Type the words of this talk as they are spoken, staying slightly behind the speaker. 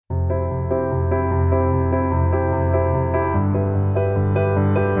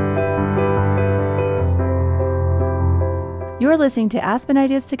You're listening to Aspen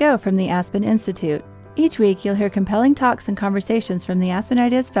Ideas to Go from the Aspen Institute. Each week, you'll hear compelling talks and conversations from the Aspen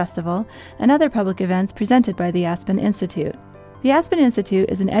Ideas Festival and other public events presented by the Aspen Institute. The Aspen Institute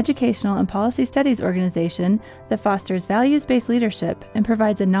is an educational and policy studies organization that fosters values-based leadership and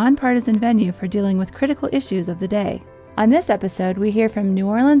provides a nonpartisan venue for dealing with critical issues of the day. On this episode, we hear from New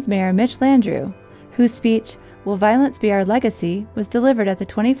Orleans Mayor Mitch Landrieu, whose speech, "Will Violence Be Our Legacy?" was delivered at the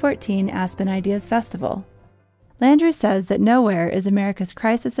 2014 Aspen Ideas Festival. Landrieu says that nowhere is America's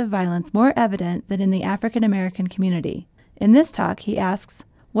crisis of violence more evident than in the African American community. In this talk, he asks,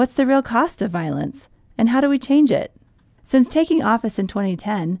 what's the real cost of violence, and how do we change it? Since taking office in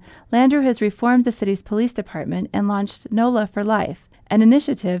 2010, Landrieu has reformed the city's police department and launched NOLA for Life, an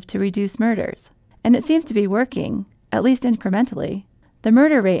initiative to reduce murders. And it seems to be working, at least incrementally. The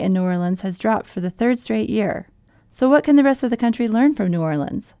murder rate in New Orleans has dropped for the third straight year. So what can the rest of the country learn from New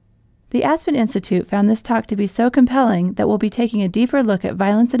Orleans? The Aspen Institute found this talk to be so compelling that we'll be taking a deeper look at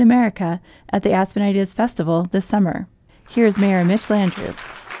violence in America at the Aspen Ideas Festival this summer. Here's Mayor Mitch Landrieu.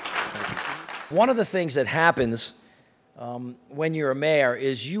 One of the things that happens when you're a mayor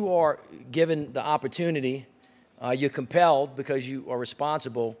is you are given the opportunity, you're compelled because you are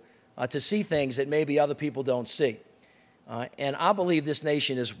responsible to see things that maybe other people don't see. And I believe this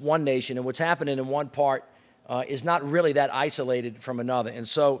nation is one nation, and what's happening in one part is not really that isolated from another. And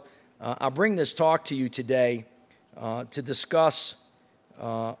so I bring this talk to you today to discuss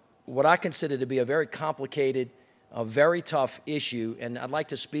what I consider to be a very complicated, very tough issue, and I'd like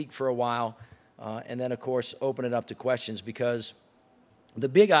to speak for a while and then, of course, open it up to questions, because the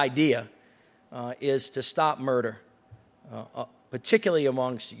big idea is to stop murder, particularly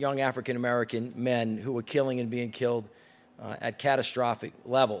amongst young African-American men who are killing and being killed at catastrophic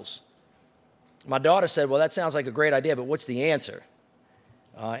levels. My daughter said, well, that sounds like a great idea, but what's the answer?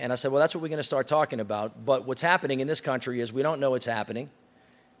 And I said, well, that's what we're going to start talking about. But what's happening in this country is we don't know what's happening,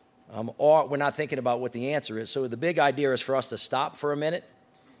 or we're not thinking about what the answer is. So the big idea is for us to stop for a minute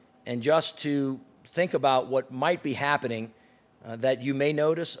and just to think about what might be happening that you may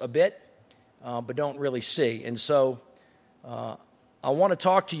notice a bit, but don't really see. And so I want to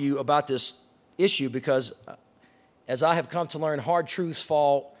talk to you about this issue because, as I have come to learn, hard truths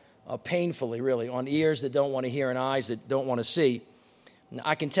fall painfully, really, on ears that don't want to hear and eyes that don't want to see.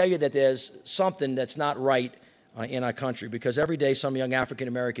 I can tell you that there's something that's not right in our country, because every day some young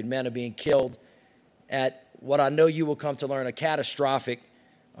African-American men are being killed at what I know you will come to learn are catastrophic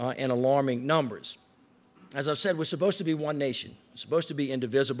and alarming numbers. As I've said, we're supposed to be one nation. We're supposed to be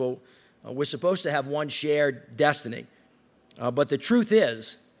indivisible. We're supposed to have one shared destiny. But the truth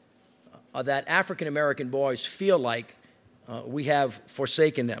is that African-American boys feel like we have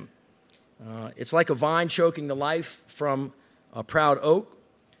forsaken them. It's like a vine choking the life from a proud oak.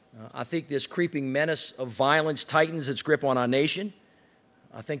 I think this creeping menace of violence tightens its grip on our nation.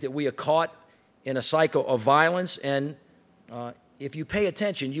 I think that we are caught in a cycle of violence, and if you pay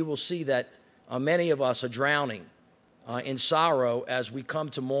attention, you will see that many of us are drowning in sorrow as we come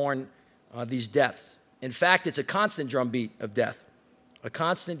to mourn these deaths. In fact, it's a constant drumbeat of death, a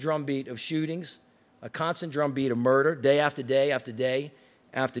constant drumbeat of shootings, a constant drumbeat of murder, day after day after day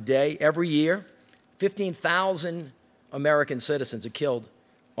after day. Every year, 15,000 American citizens are killed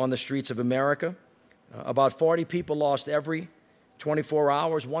on the streets of America. About 40 people lost every 24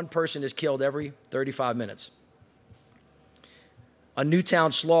 hours. One person is killed every 35 minutes. A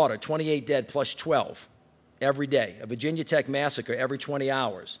Newtown slaughter, 28 dead plus 12 every day. A Virginia Tech massacre every 20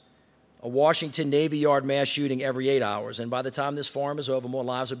 hours. A Washington Navy Yard mass shooting every 8 hours. And by the time this forum is over, more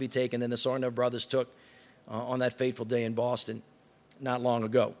lives will be taken than the Sarno brothers took on that fateful day in Boston not long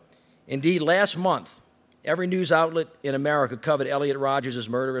ago. Indeed, last month, every news outlet in America covered Elliot Rodgers'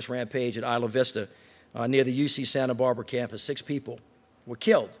 murderous rampage at Isla Vista near the UC Santa Barbara campus. 6 people were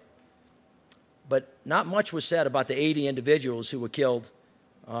killed. But not much was said about the 80 individuals who were killed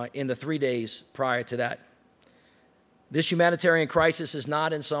in the 3 days prior to that. This humanitarian crisis is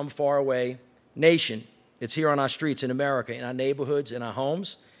not in some faraway nation. It's here on our streets in America, in our neighborhoods, in our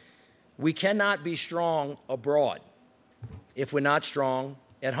homes. We cannot be strong abroad if we're not strong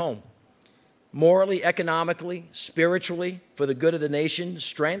at home. Morally, economically, spiritually, for the good of the nation,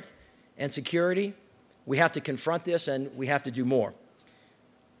 strength and security, we have to confront this and we have to do more.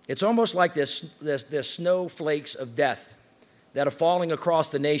 It's almost like there's snowflakes of death that are falling across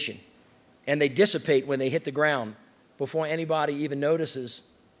the nation, and they dissipate when they hit the ground before anybody even notices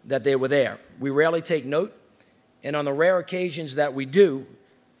that they were there. We rarely take note, and on the rare occasions that we do,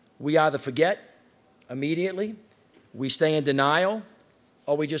 we either forget immediately, we stay in denial,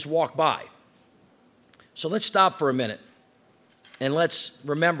 or we just walk by. So let's stop for a minute and let's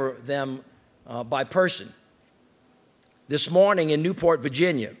remember them by person. This morning in Newport,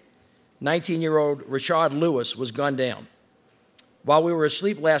 Virginia, 19-year-old Rashard Lewis was gunned down. While we were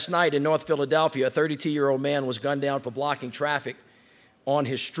asleep last night in North Philadelphia, a 32-year-old man was gunned down for blocking traffic on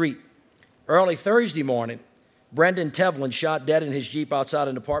his street. Early Thursday morning, Brendan Tevlin shot dead in his Jeep outside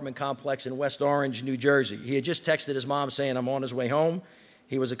an apartment complex in West Orange, New Jersey. He had just texted his mom saying, "I'm on his way home."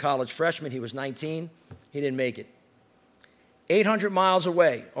 He was a college freshman. He was 19. He didn't make it. 800 miles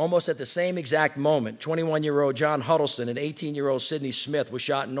away, almost at the same exact moment, 21-year-old John Huddleston and 18-year-old Sidney Smith were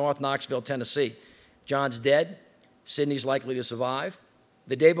shot in North Knoxville, Tennessee. John's dead. Sidney's likely to survive.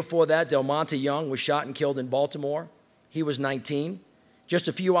 The day before that, Del Monte Young was shot and killed in Baltimore. He was 19. Just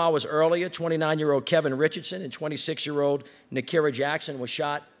a few hours earlier, 29-year-old Kevin Richardson and 26-year-old Nakira Jackson were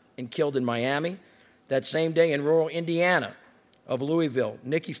shot and killed in Miami. That same day in rural Indiana of Louisville,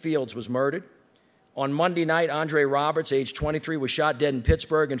 Nikki Fields was murdered. On Monday night, Andre Roberts, age 23, was shot dead in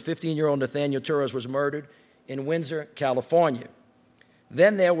Pittsburgh, and 15-year-old Nathaniel Torres was murdered in Windsor, California.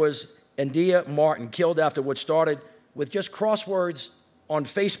 Then there was India Martin, killed after what started with just crosswords on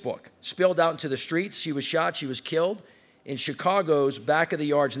Facebook, spilled out into the streets. She was shot. She was killed in Chicago's Back of the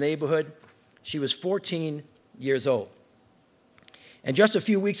Yards neighborhood. She was 14 years old. And just a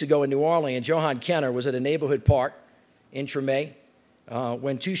few weeks ago in New Orleans, Johan Kenner was at a neighborhood park in Treme.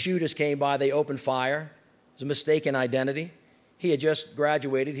 When two shooters came by, they opened fire. It was a mistaken identity. He had just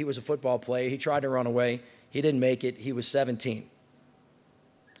graduated. He was a football player. He tried to run away. He didn't make it. He was 17.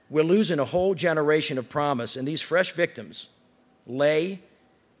 We're losing a whole generation of promise, and these fresh victims lay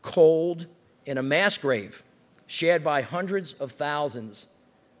cold in a mass grave shared by hundreds of thousands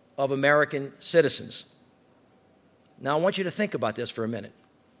of American citizens. Now, I want you to think about this for a minute.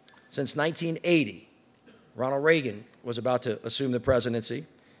 Since 1980, Ronald Reagan was about to assume the presidency,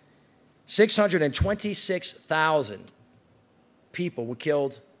 626,000 people were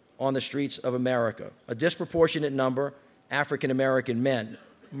killed on the streets of America, a disproportionate number, African-American men,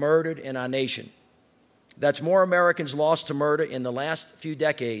 murdered in our nation. That's more Americans lost to murder in the last few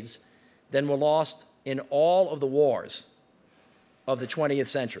decades than were lost in all of the wars of the 20th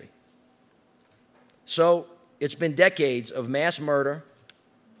century. So it's been decades of mass murder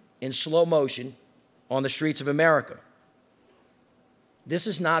in slow motion on the streets of America. This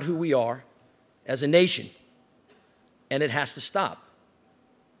is not who we are as a nation, and it has to stop.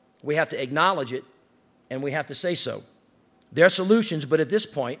 We have to acknowledge it, and we have to say so. There are solutions, but at this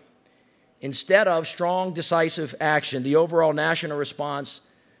point, instead of strong, decisive action, the overall national response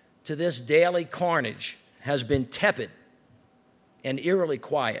to this daily carnage has been tepid and eerily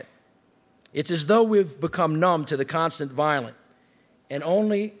quiet. It's as though we've become numb to the constant violence, and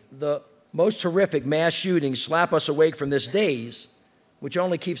only the most horrific mass shootings slap us awake from this daze, which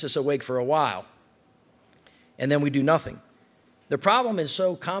only keeps us awake for a while, and then we do nothing. The problem is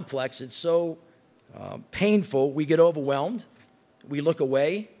so complex, it's so painful, we get overwhelmed, we look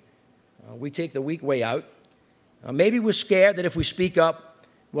away, we take the weak way out. Maybe we're scared that if we speak up,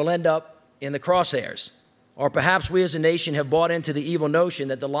 we'll end up in the crosshairs. Or perhaps we as a nation have bought into the evil notion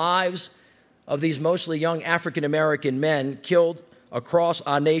that the lives of these mostly young African-American men killed across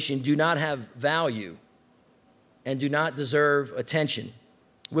our nation do not have value and do not deserve attention.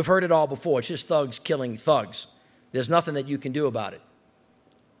 We've heard it all before. It's just thugs killing thugs. There's nothing that you can do about it.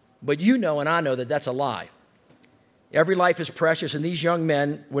 But you know and I know that that's a lie. Every life is precious, and these young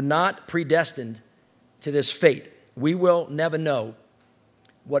men were not predestined to this fate. We will never know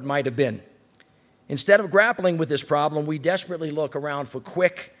what might have been. Instead of grappling with this problem, we desperately look around for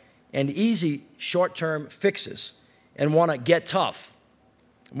quick and easy short-term fixes and want to get tough.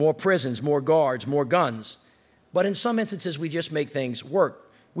 More prisons, more guards, more guns. But in some instances, we just make things work.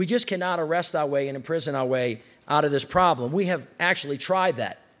 We just cannot arrest our way and imprison our way out of this problem. We have actually tried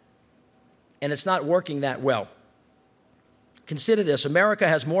that, and it's not working that well. Consider this. America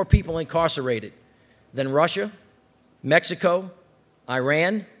has more people incarcerated than Russia, Mexico,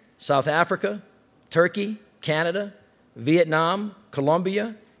 Iran, South Africa, Turkey, Canada, Vietnam,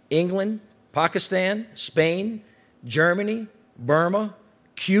 Colombia, England, Pakistan, Spain, Germany, Burma,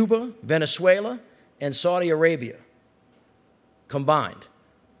 Cuba, Venezuela, and Saudi Arabia combined.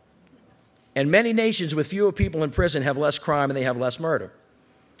 And many nations with fewer people in prison have less crime and they have less murder.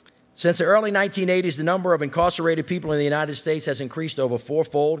 Since the early 1980s, the number of incarcerated people in the United States has increased over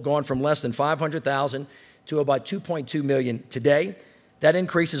fourfold, gone from less than 500,000 to about 2.2 million today. That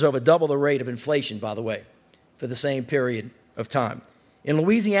increase is over double the rate of inflation, by the way, for the same period of time. In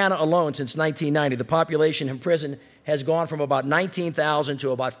Louisiana alone, since 1990, the population in prison has gone from about 19,000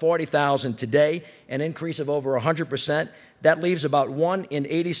 to about 40,000 today, an increase of over 100%. That leaves about 1 in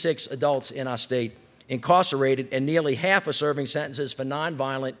 86 adults in our state incarcerated, and nearly half are serving sentences for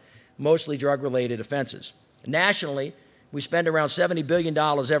nonviolent, mostly drug-related offenses. Nationally, We spend around $70 billion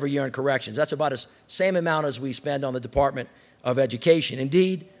every year in corrections. That's about the same amount as we spend on the Department of Education.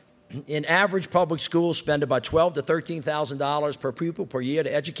 Indeed, in average, public schools spend about $12,000 to $13,000 per pupil per year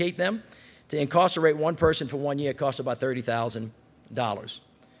to educate them. To incarcerate one person for 1 year costs about $30,000.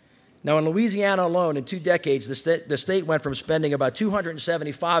 Now, in Louisiana alone, in 2 decades, the state went from spending about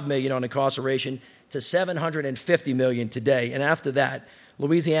 $275 million on incarceration to $750 million today. And after that,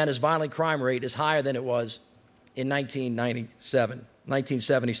 Louisiana's violent crime rate is higher than it was in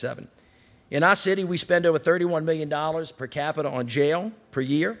 1977. In our city, we spend over $31 million per capita on jail per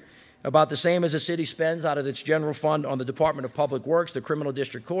year, about the same as the city spends out of its general fund on the Department of Public Works, the Criminal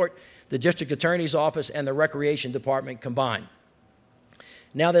District Court, the District Attorney's Office, and the Recreation Department combined.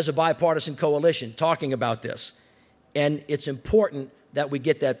 Now there's a bipartisan coalition talking about this, and it's important that we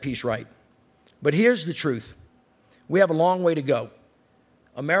get that piece right. But here's the truth. We have a long way to go.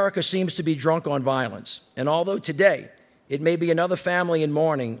 America seems to be drunk on violence, and although today it may be another family in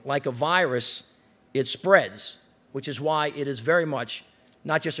mourning, like a virus, it spreads, which is why it is very much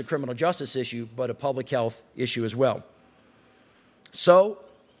not just a criminal justice issue, but a public health issue as well. So,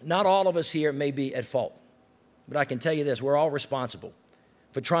 not all of us here may be at fault, but I can tell you this, we're all responsible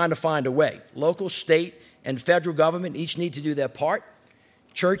for trying to find a way. Local, state, and federal government each need to do their part.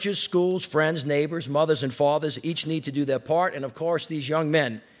 Churches, schools, friends, neighbors, mothers, and fathers each need to do their part, and of course, these young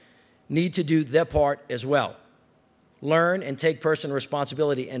men need to do their part as well. Learn and take personal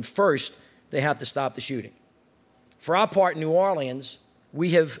responsibility, and first, they have to stop the shooting. For our part in New Orleans,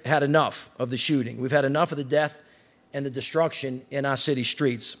 we have had enough of the shooting. We've had enough of the death and the destruction in our city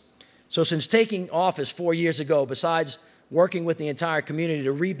streets. So since taking office 4 years ago, besides working with the entire community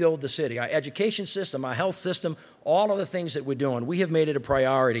to rebuild the city, our education system, our health system, all of the things that we're doing, we have made it a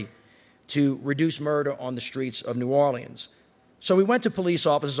priority to reduce murder on the streets of New Orleans. So we went to police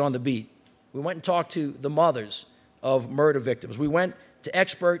officers on the beat. We went and talked to the mothers of murder victims. We went to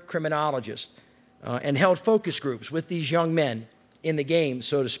expert criminologists and held focus groups with these young men in the game,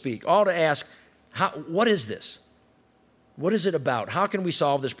 so to speak, all to ask, what is this? What is it about? How can we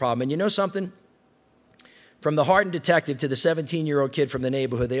solve this problem? And you know something? From the hardened detective to the 17-year-old kid from the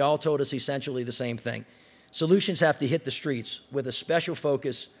neighborhood, they all told us essentially the same thing. Solutions have to hit the streets with a special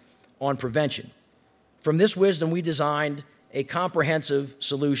focus on prevention. From this wisdom, we designed a comprehensive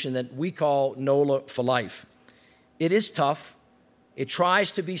solution that we call NOLA for life. It is tough. It tries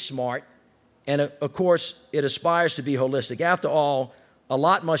to be smart. And, of course, it aspires to be holistic. After all, a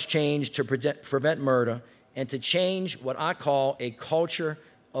lot must change to prevent murder and to change what I call a culture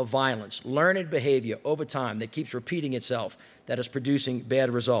of violence, learned behavior over time that keeps repeating itself, that is producing bad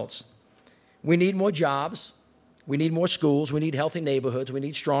results. We need more jobs. We need more schools. We need healthy neighborhoods. We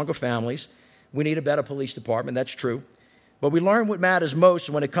need stronger families. We need a better police department. That's true. But we learn what matters most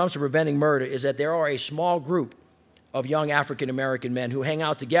when it comes to preventing murder is that there are a small group of young African-American men who hang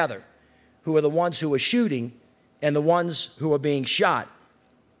out together, who are the ones who are shooting and the ones who are being shot.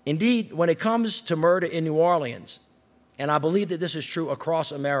 Indeed, when it comes to murder in New Orleans, and I believe that this is true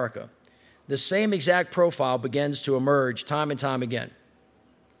across America, the same exact profile begins to emerge time and time again.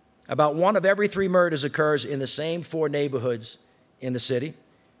 About 1 of every 3 murders occurs in the same 4 neighborhoods in the city.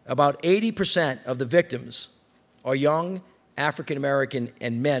 About 80% of the victims are young African-American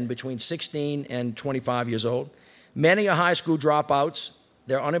and men between 16 and 25 years old. Many are high school dropouts.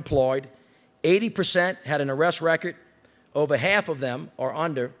 They're unemployed. 80% had an arrest record. Over half of them are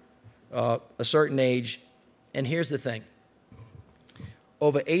under a certain age. And here's the thing.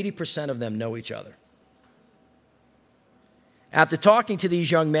 Over 80% of them know each other. After talking to these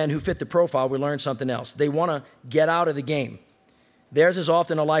young men who fit the profile, we learned something else. They want to get out of the game. Theirs is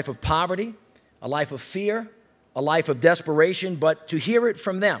often a life of poverty, a life of fear, a life of desperation, but to hear it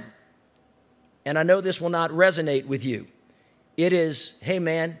from them, and I know this will not resonate with you, it is, hey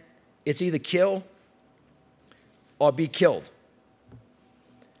man, it's either kill or be killed.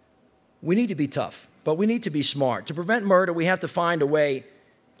 We need to be tough, but we need to be smart. To prevent murder, we have to find a way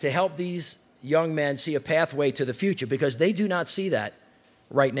to help these young men see a pathway to the future because they do not see that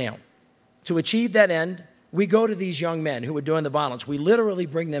right now. To achieve that end, we go to these young men who are doing the violence. We literally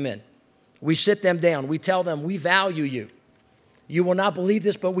bring them in. We sit them down. We tell them, we value you. You will not believe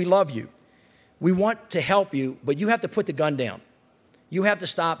this, but we love you. We want to help you, but you have to put the gun down. You have to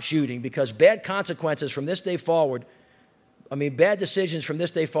stop shooting because bad consequences from this day forward, bad decisions from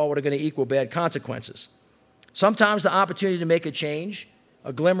this day forward are going to equal bad consequences. Sometimes the opportunity to make a change,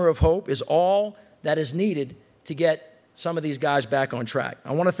 a glimmer of hope, is all that is needed to get some of these guys back on track.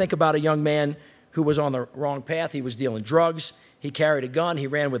 I want to think about a young man who was on the wrong path. He was dealing drugs. He carried a gun. He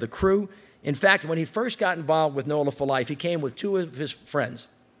ran with a crew. In fact, when he first got involved with NOLA for Life, he came with 2 of his friends.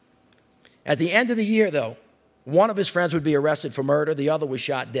 At the end of the year, though, One of his friends would be arrested for murder. The other was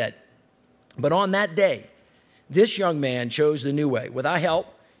shot dead. But on that day, this young man chose the new way. With our help,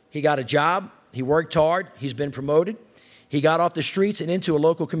 he got a job. He worked hard. He's been promoted. He got off the streets and into a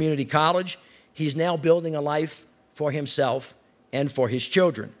local community college. He's now building a life for himself and for his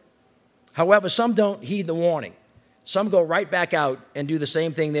children. However, some don't heed the warning. Some go right back out and do the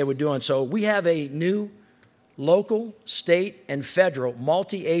same thing they were doing. So we have a new local, state, and federal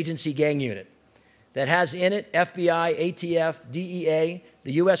multi-agency gang unit that has in it FBI, ATF, DEA,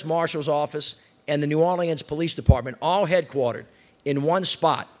 the U.S. Marshal's Office, and the New Orleans Police Department, all headquartered in one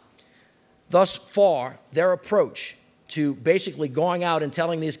spot. Thus far, their approach to basically going out and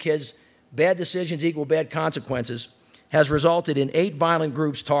telling these kids bad decisions equal bad consequences has resulted in 8 violent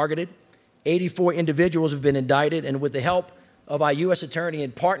groups targeted, 84 individuals have been indicted, and with the help of our U.S. Attorney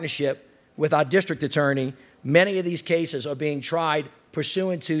in partnership with our district attorney, many of these cases are being tried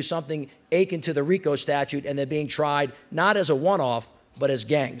pursuant to something akin to the RICO statute, and they're being tried not as a one-off, but as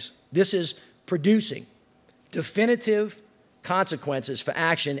gangs. This is producing definitive consequences for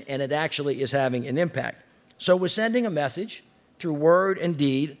action, and it actually is having an impact. So we're sending a message through word and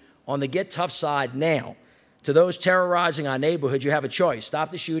deed on the get tough side now to those terrorizing our neighborhood. You have a choice. Stop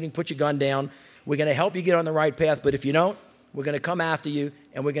the shooting, put your gun down. We're going to help you get on the right path, but if you don't, we're going to come after you,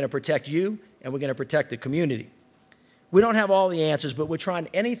 and we're going to protect you, and we're going to protect the community. We don't have all the answers, but we're trying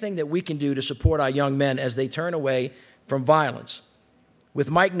anything that we can do to support our young men as they turn away from violence. With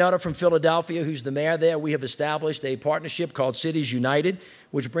Mike Nutter from Philadelphia, who's the mayor there, we have established a partnership called Cities United,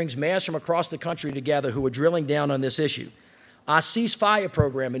 which brings mayors from across the country together who are drilling down on this issue. Our ceasefire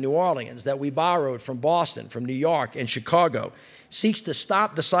program in New Orleans that we borrowed from Boston, from New York, and Chicago seeks to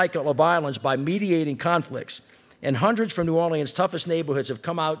stop the cycle of violence by mediating conflicts. And hundreds from New Orleans' toughest neighborhoods have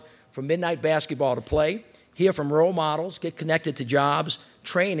come out for midnight basketball to play, hear from role models, get connected to jobs,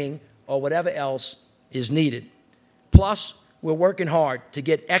 training, or whatever else is needed. Plus, we're working hard to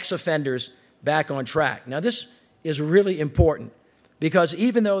get ex-offenders back on track. Now, this is really important because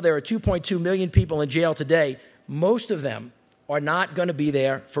even though there are 2.2 million people in jail today, most of them are not going to be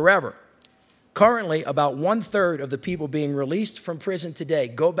there forever. Currently, about 1/3 of the people being released from prison today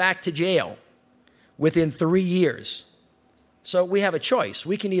go back to jail within 3 years. So we have a choice.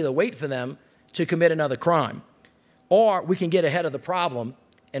 We can either wait for them to commit another crime, or we can get ahead of the problem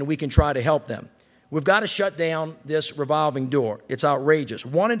and we can try to help them. We've got to shut down this revolving door. It's outrageous.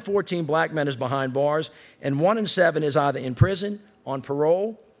 1 in 14 black men is behind bars, and 1 in 7 is either in prison, on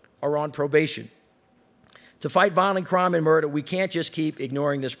parole, or on probation. To fight violent crime and murder, we can't just keep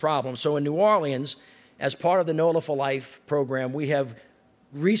ignoring this problem. So in New Orleans, as part of the NOLA for Life program, we have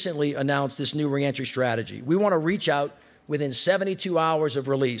recently announced this new reentry strategy. We want to reach out within 72 hours of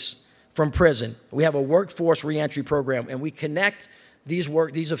release from prison. We have a workforce reentry program, and we connect these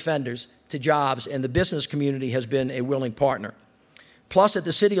offenders to jobs, and the business community has been a willing partner. Plus, at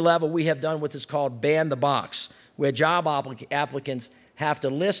the city level, we have done what is called ban the box, where job applicants have to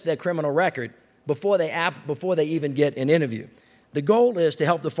list their criminal record before they even get an interview. The goal is to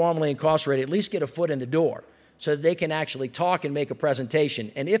help the formerly incarcerated at least get a foot in the door so that they can actually talk and make a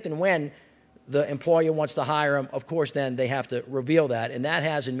presentation. And if and when the employer wants to hire them, of course, then they have to reveal that. And that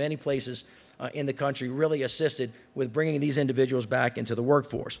has, in many places in the country, really assisted with bringing these individuals back into the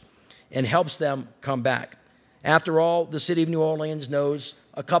workforce and helps them come back. After all, the city of New Orleans knows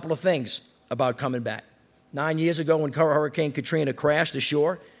a couple of things about coming back. 9 years ago, when Hurricane Katrina crashed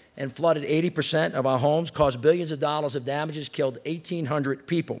ashore and flooded 80% of our homes, caused billions of dollars of damages, killed 1,800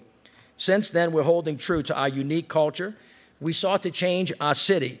 people. Since then, we're holding true to our unique culture. We sought to change our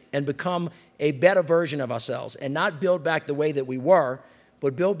city and become a better version of ourselves and not build back the way that we were,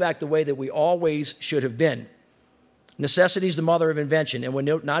 but build back the way that we always should have been. Necessity is the mother of invention, and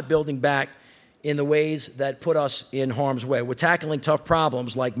we're not building back in the ways that put us in harm's way. We're tackling tough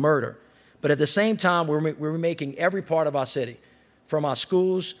problems like murder, but at the same time, we're making every part of our city, from our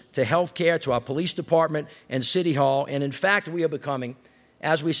schools to health care to our police department and city hall, and in fact, we are becoming,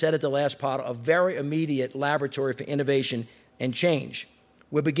 as we said at the last part, a very immediate laboratory for innovation and change.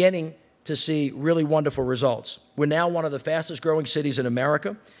 We're beginning to see really wonderful results. We're now one of the fastest growing cities in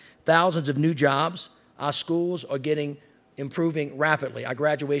America, thousands of new jobs. Our schools are improving rapidly. Our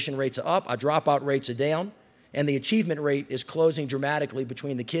graduation rates are up, our dropout rates are down, and the achievement rate is closing dramatically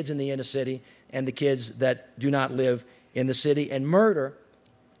between the kids in the inner city and the kids that do not live in the city. And murder,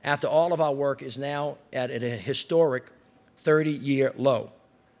 after all of our work, is now at a historic 30-year low.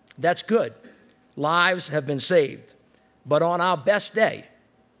 That's good. Lives have been saved. But on our best day,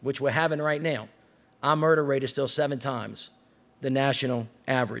 which we're having right now, our murder rate is still 7 times the national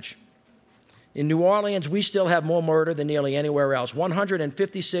average. In New Orleans, we still have more murder than nearly anywhere else.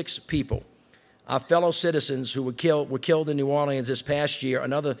 156 people our fellow citizens who were killed in New Orleans this past year.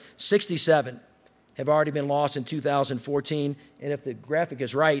 Another 67 have already been lost in 2014. And if the graphic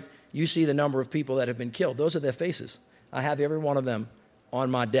is right, you see the number of people that have been killed. Those are their faces. I have every one of them on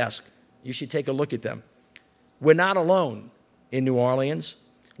my desk. You should take a look at them. We're not alone in New Orleans.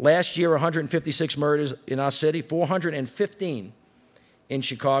 Last year, 156 murders in our city, 415 in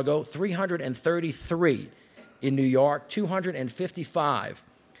Chicago, 333 in New York, 255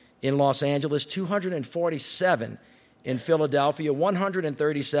 in Los Angeles, 247 in Philadelphia,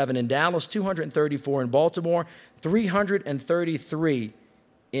 137 in Dallas, 234 in Baltimore, 333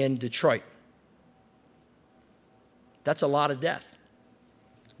 in Detroit. That's a lot of death.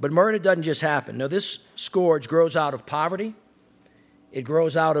 But murder doesn't just happen. No, this scourge grows out of poverty. It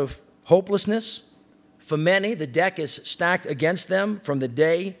grows out of hopelessness. For many, the deck is stacked against them from the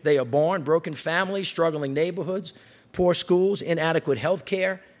day they are born. Broken families, struggling neighborhoods, poor schools, inadequate health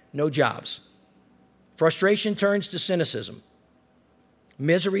care, no jobs. Frustration turns to cynicism.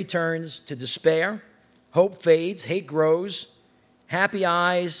 Misery turns to despair. Hope fades, hate grows. Happy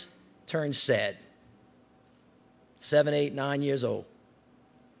eyes turn sad. 7, 8, 9 years old.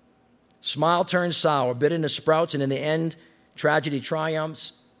 Smile turns sour, bitterness sprouts, and in the end, tragedy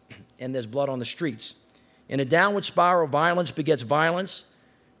triumphs, and there's blood on the streets. In a downward spiral, violence begets violence.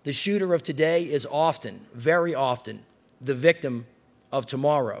 The shooter of today is often, very often, the victim of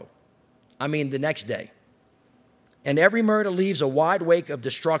tomorrow. I mean, the next day. And every murder leaves a wide wake of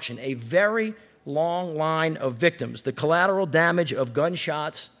destruction, a very long line of victims, the collateral damage of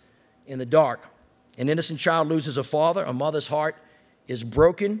gunshots in the dark. An innocent child loses a father, a mother's heart is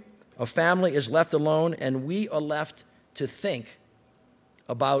broken, a family is left alone, and we are left to think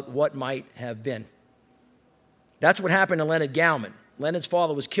about what might have been. That's what happened to Leonard Gowman. Leonard's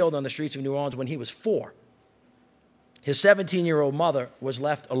father was killed on the streets of New Orleans when he was 4. His 17-year-old mother was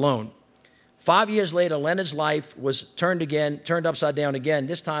left alone. 5 years later, Leonard's life was turned upside down again,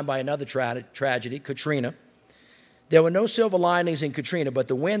 this time by another tragedy, Katrina. There were no silver linings in Katrina, but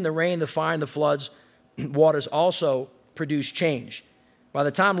the wind, the rain, the fire, and the floods, waters also produced change. By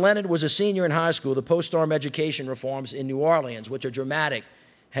the time Leonard was a senior in high school, the post-storm education reforms in New Orleans, which are dramatic,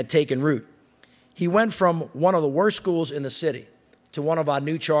 had taken root. He went from one of the worst schools in the city to one of our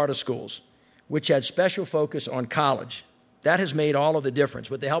new charter schools, which had special focus on college. That has made all of the difference.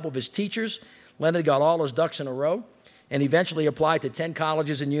 With the help of his teachers, Leonard got all his ducks in a row and eventually applied to 10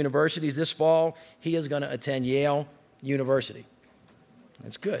 colleges and universities. This fall, he is going to attend Yale University.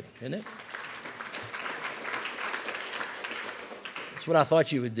 That's good, isn't it? That's what I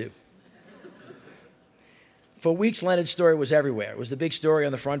thought you would do. For weeks, Leonard's story was everywhere. It was the big story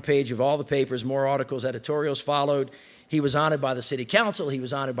on the front page of all the papers. More articles, editorials followed. He was honored by the city council. He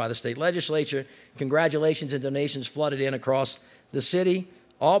was honored by the state legislature. Congratulations and donations flooded in across the city,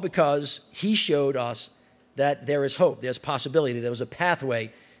 all because he showed us that there is hope, there's possibility, there was a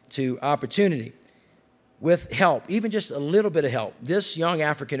pathway to opportunity. With help, even just a little bit of help, this young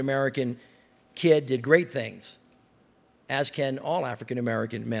African-American kid did great things, as can all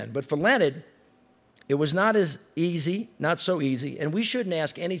African-American men. But for Leonard, it was not so easy, and we shouldn't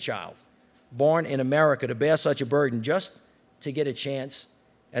ask any child born in America to bear such a burden just to get a chance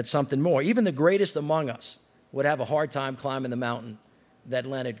at something more. Even the greatest among us would have a hard time climbing the mountain that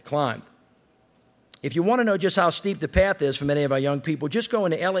Leonard climbed. If you want to know just how steep the path is for many of our young people, just go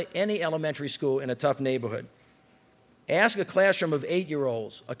into any elementary school in a tough neighborhood. Ask a classroom of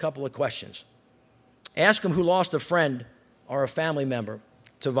 8-year-olds a couple of questions. Ask them who lost a friend or a family member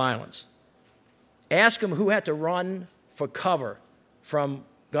to violence. Ask them who had to run for cover from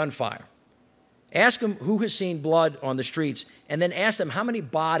gunfire. Ask them who has seen blood on the streets, and then ask them, how many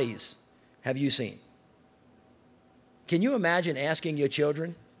bodies have you seen? Can you imagine asking your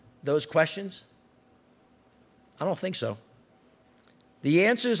children those questions? I don't think so. The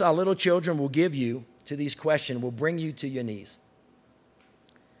answers our little children will give you to these questions will bring you to your knees.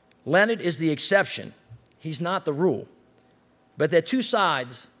 Leonard is the exception. He's not the rule. But there are two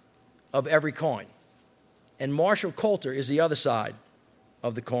sides of every coin. And Marshall Coulter is the other side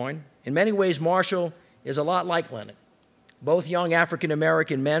of the coin. In many ways, Marshall is a lot like Leonard. Both young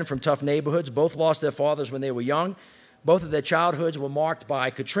African-American men from tough neighborhoods, both lost their fathers when they were young. Both of their childhoods were marked by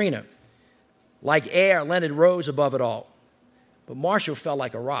Katrina. Like air, Leonard rose above it all. But Marshall fell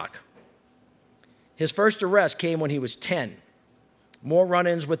like a rock. His first arrest came when he was 10. More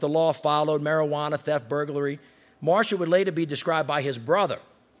run-ins with the law followed, marijuana, theft, burglary. Marshall would later be described by his brother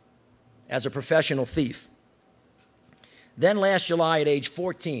as a professional thief. Then last July at age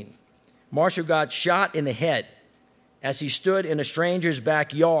 14, Marshall got shot in the head as he stood in a stranger's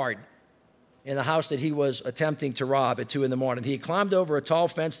backyard in the house that he was attempting to rob at 2 a.m. He had climbed over a tall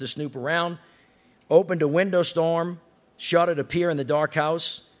fence to snoop around. opened a window storm, shuddered a pier in the dark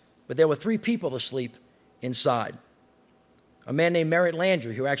house, but there were 3 people asleep inside. A man named Mitch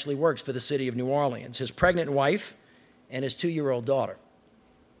Landrieu, who actually works for the city of New Orleans, his pregnant wife, and his 2-year-old daughter.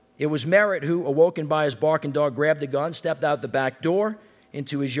 It was Merritt who, awoken by his barking dog, grabbed a gun, stepped out the back door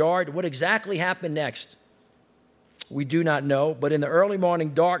into his yard. What exactly happened next? We do not know, but in the early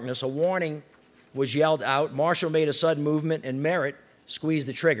morning darkness, a warning was yelled out. Marshall made a sudden movement, and Merritt squeezed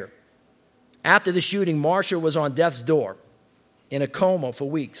the trigger. After the shooting, Marshall was on death's door in a coma for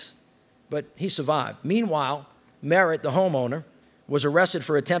weeks, but he survived. Meanwhile, Merritt, the homeowner, was arrested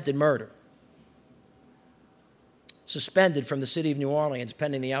for attempted murder, suspended from the city of New Orleans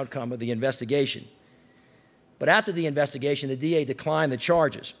pending the outcome of the investigation. But after the investigation, the DA declined the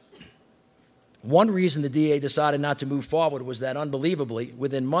charges. One reason the DA decided not to move forward was that, unbelievably,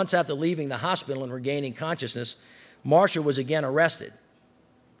 within months after leaving the hospital and regaining consciousness, Marshall was again arrested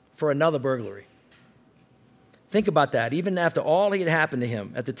for another burglary. Think about that. Even after all had happened to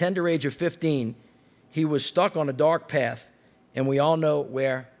him, at the tender age of 15, he was stuck on a dark path, and we all know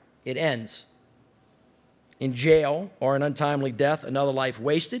where it ends. In jail or an untimely death, another life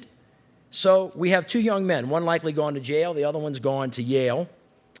wasted. So we have 2 young men, one likely gone to jail, the other one's gone to Yale.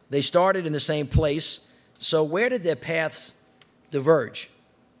 They started in the same place. So where did their paths diverge?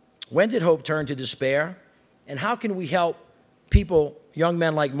 When did hope turn to despair? And how can we help people, young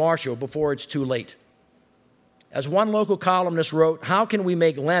men like Marshall, before it's too late? As one local columnist wrote, how can we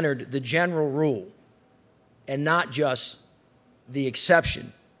make Leonard the general rule and not just the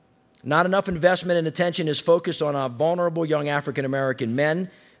exception? Not enough investment and attention is focused on our vulnerable young African-American men.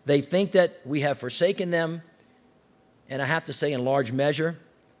 They think that we have forsaken them, and I have to say in large measure,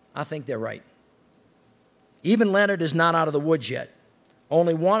 I think they're right. Even Leonard is not out of the woods yet.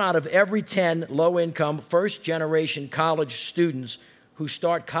 Only 1 out of every 10 low-income, first-generation college students who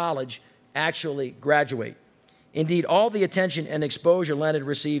start college actually graduate. Indeed, all the attention and exposure Leonard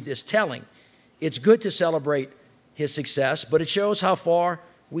received is telling. It's good to celebrate his success, but it shows how far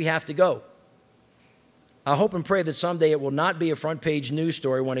we have to go. I hope and pray that someday it will not be a front-page news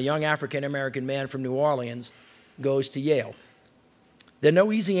story when a young African-American man from New Orleans goes to Yale. There are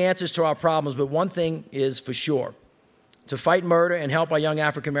no easy answers to our problems, but one thing is for sure. To fight murder and help our young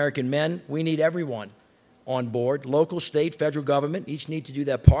African-American men, we need everyone on board. Local, state, federal government, each need to do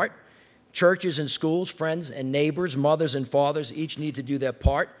their part. Churches and schools, friends and neighbors, mothers and fathers, each need to do their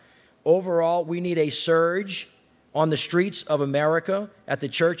part. Overall, we need a surge on the streets of America, at the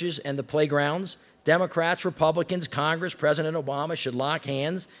churches and the playgrounds. Democrats, Republicans, Congress, President Obama should lock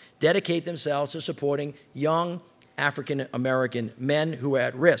hands, dedicate themselves to supporting young African-American men who are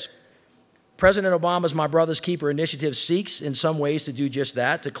at risk. President Obama's My Brother's Keeper initiative seeks in some ways to do just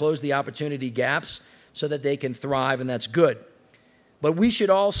that, to close the opportunity gaps so that they can thrive, and that's good. But we should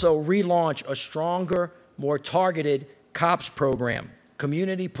also relaunch a stronger, more targeted COPS program,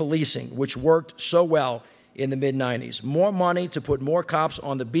 community policing, which worked so well in the mid-'90s. More money to put more cops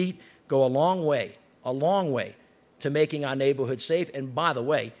on the beat go a long way to making our neighborhoods safe. And by the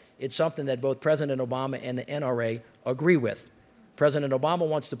way, it's something that both President Obama and the NRA agree with. President Obama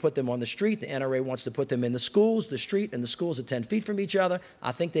wants to put them on the street. The NRA wants to put them in the schools. The street and the schools are 10 feet from each other.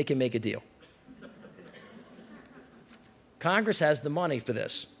 I think they can make a deal. Congress has the money for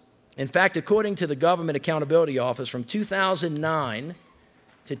this. In fact, according to the Government Accountability Office, from 2009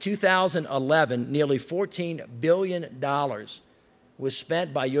 to 2011, nearly $14 billion was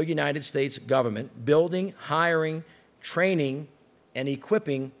spent by your United States government building, hiring, training, and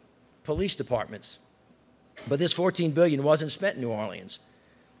equipping police departments. But this $14 billion wasn't spent in New Orleans.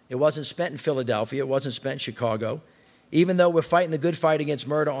 It wasn't spent in Philadelphia. It wasn't spent in Chicago, even though we're fighting the good fight against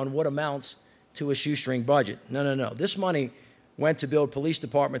murder on what amounts to a shoestring budget. No. This money went to build police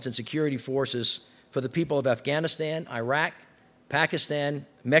departments and security forces for the people of Afghanistan, Iraq, Pakistan,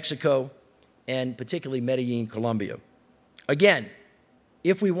 Mexico, and particularly Medellin, Colombia. Again,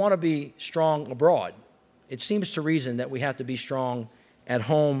 if we want to be strong abroad, it seems to reason that we have to be strong at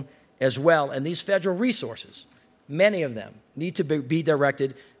home as well. And these federal resources, many of them, need to be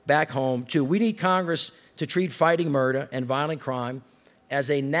directed back home, too. We need Congress to treat fighting murder and violent crime as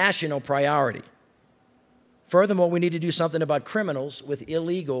a national priority. Furthermore, we need to do something about criminals with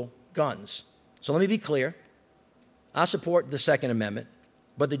illegal guns. So let me be clear. I support the Second Amendment,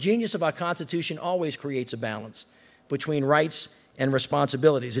 but the genius of our Constitution always creates a balance between rights and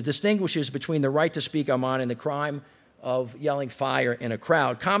responsibilities. It distinguishes between the right to speak our mind and the crime of yelling fire in a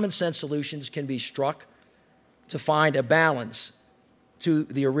crowd. Common sense solutions can be struck to find a balance to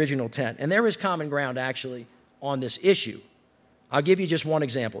the original intent. And there is common ground, actually, on this issue. I'll give you just one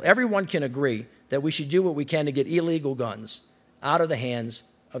example. Everyone can agree that we should do what we can to get illegal guns out of the hands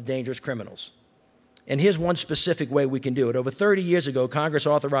of dangerous criminals. And here's one specific way we can do it. Over 30 years ago, Congress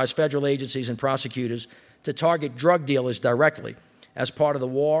authorized federal agencies and prosecutors to target drug dealers directly as part of the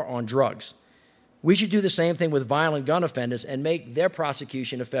war on drugs. We should do the same thing with violent gun offenders and make their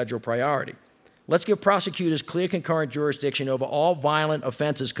prosecution a federal priority. Let's give prosecutors clear concurrent jurisdiction over all violent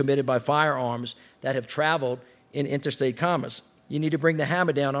offenses committed by firearms that have traveled in interstate commerce. You need to bring the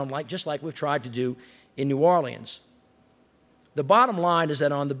hammer down on just like we've tried to do in New Orleans. The bottom line is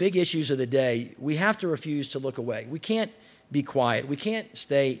that on the big issues of the day, we have to refuse to look away. We can't be quiet. We can't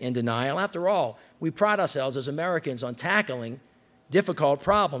stay in denial. After all, we pride ourselves as Americans on tackling difficult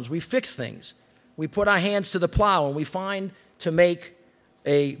problems. We fix things. We put our hands to the plow, and we find to make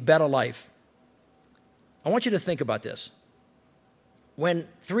a better life. I want you to think about this. When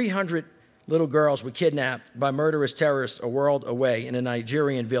 300 little girls were kidnapped by murderous terrorists a world away in a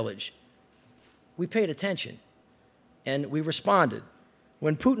Nigerian village, we paid attention. And we responded.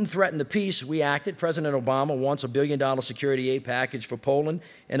 When Putin threatened the peace, we acted. President Obama wants $1 billion security aid package for Poland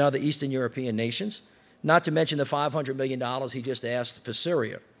and other Eastern European nations, not to mention the $500 million he just asked for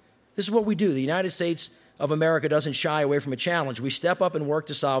Syria. This is what we do. The United States of America doesn't shy away from a challenge. We step up and work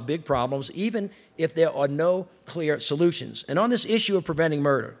to solve big problems, even if there are no clear solutions. And on this issue of preventing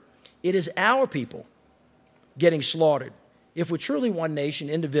murder, it is our people getting slaughtered. If we're truly one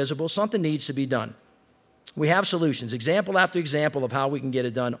nation, indivisible, something needs to be done. We have solutions, example after example of how we can get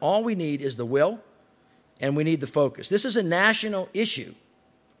it done. All we need is the will, and we need the focus. This is a national issue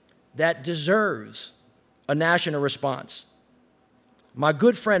that deserves a national response. My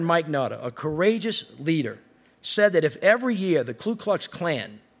good friend Mike Nutter, a courageous leader, said that if every year the Ku Klux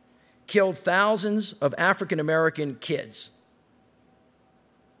Klan killed thousands of African American kids,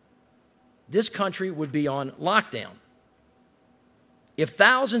 this country would be on lockdown. If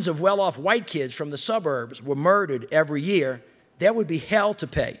thousands of well-off white kids from the suburbs were murdered every year, there would be hell to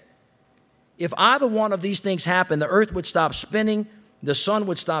pay. If either one of these things happened, the earth would stop spinning, the sun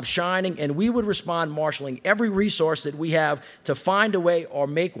would stop shining, and we would respond marshaling every resource that we have to find a way or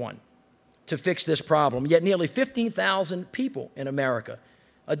make one to fix this problem. Yet nearly 15,000 people in America,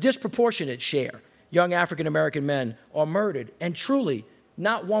 a disproportionate share, young African American men, are murdered, and truly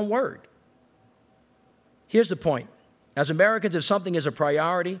not one word. Here's the point. As Americans, if something is a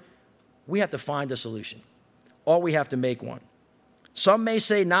priority, we have to find a solution, or we have to make one. Some may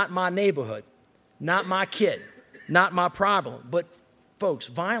say, not my neighborhood, not my kid, not my problem. But, folks,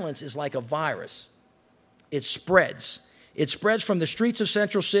 violence is like a virus. It spreads. It spreads from the streets of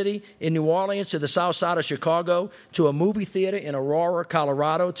Central City in New Orleans to the south side of Chicago, to a movie theater in Aurora,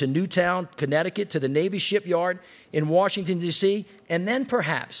 Colorado, to Newtown, Connecticut, to the Navy shipyard in Washington, D.C., and then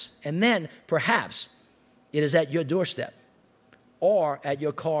perhaps, it is at your doorstep or at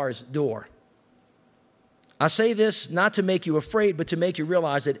your car's door. I say this not to make you afraid, but to make you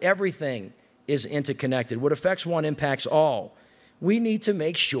realize that everything is interconnected. What affects one impacts all. We need to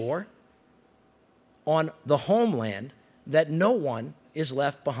make sure on the homeland that no one is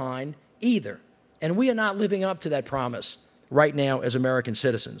left behind either. And we are not living up to that promise right now as American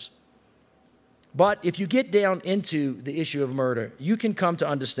citizens. But if you get down into the issue of murder, you can come to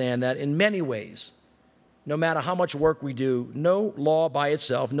understand that in many ways, no matter how much work we do, no law by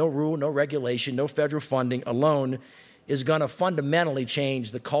itself, no rule, no regulation, no federal funding alone is going to fundamentally change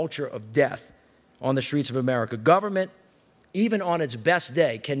the culture of death on the streets of America. Government, even on its best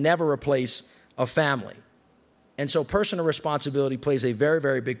day, can never replace a family. And so personal responsibility plays a very,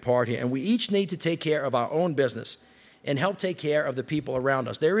 very big part here. And we each need to take care of our own business and help take care of the people around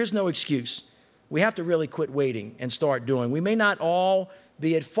us. There is no excuse. We have to really quit waiting and start doing. We may not all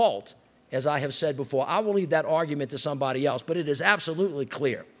be at fault. As I have said before, I will leave that argument to somebody else, but it is absolutely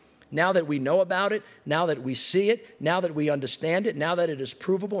clear. Now that we know about it, now that we see it, now that we understand it, now that it is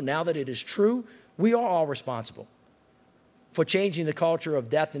provable, now that it is true, we are all responsible for changing the culture of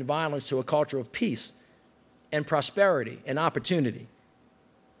death and violence to a culture of peace and prosperity and opportunity.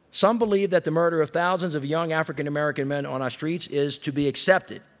 Some believe that the murder of thousands of young African American men on our streets is to be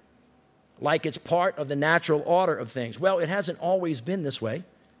accepted, like it's part of the natural order of things. Well, it hasn't always been this way,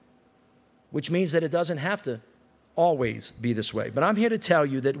 which means that it doesn't have to always be this way. But I'm here to tell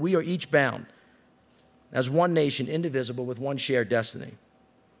you that we are each bound as one nation, indivisible, with one shared destiny.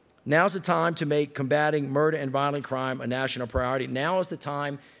 Now's the time to make combating murder and violent crime a national priority. Now is the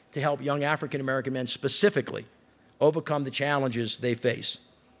time to help young African American men specifically overcome the challenges they face.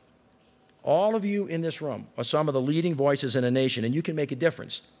 All of you in this room are some of the leading voices in a nation, and you can make a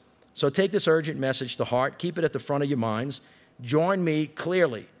difference. So take this urgent message to heart. Keep it at the front of your minds. Join me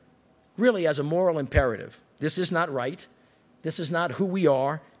clearly, really as a moral imperative. This is not right. This is not who we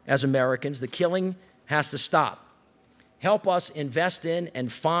are as Americans. The killing has to stop. Help us invest in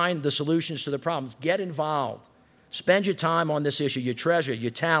and find the solutions to the problems. Get involved. Spend your time on this issue, your treasure, your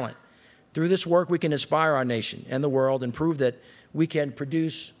talent. Through this work, we can inspire our nation and the world and prove that we can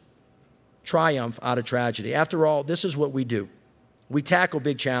produce triumph out of tragedy. After all, this is what we do. We tackle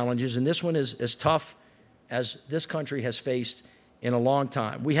big challenges, and this one is as tough as this country has faced in a long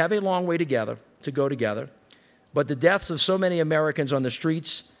time. We have a long way to go together, but the deaths of so many Americans on the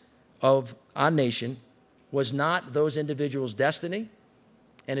streets of our nation was not those individuals' destiny,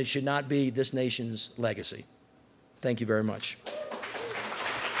 and it should not be this nation's legacy. Thank you very much.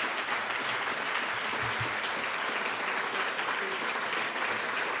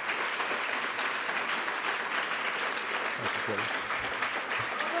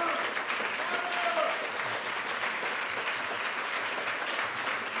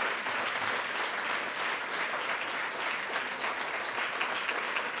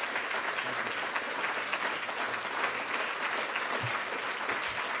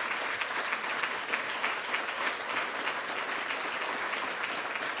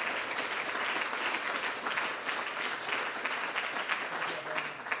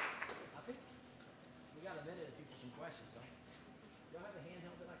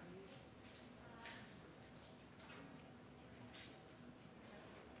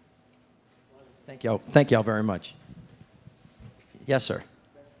 Thank y'all very much. Yes, sir.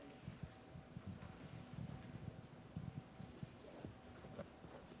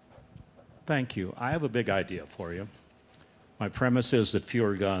 Thank you. I have a big idea for you. My premise is that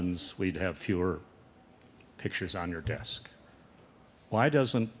fewer guns, we'd have fewer pictures on your desk. Why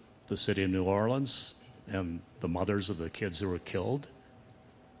doesn't the city of New Orleans and the mothers of the kids who were killed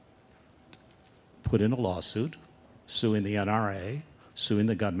put in a lawsuit suing the NRA, suing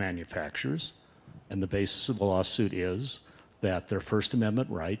the gun manufacturers, and the basis of the lawsuit is that their First Amendment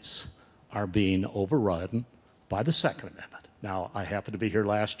rights are being overrun by the Second Amendment. Now, I happened to be here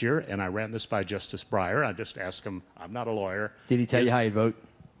last year, and I ran this by Justice Breyer. I just asked him, I'm not a lawyer. Did he tell you how you'd vote?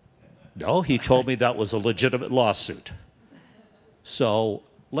 No, he told me that was a legitimate lawsuit. So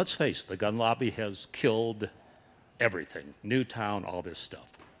let's face it, the gun lobby has killed everything, Newtown, all this stuff.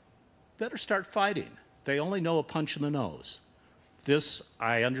 Better start fighting. They only know a punch in the nose. This,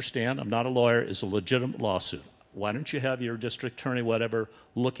 I understand, I'm not a lawyer, is a legitimate lawsuit. Why don't you have your district attorney, whatever,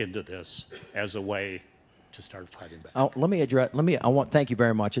 look into this as a way to start fighting back? Thank you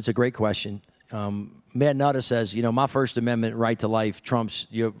very much. It's a great question. Mayor Nutter says, my First Amendment right to life trumps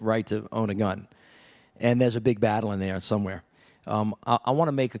your right to own a gun. And there's a big battle in there somewhere. I want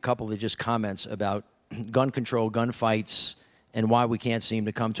to make a couple of just comments about gun control, gun fights, and why we can't seem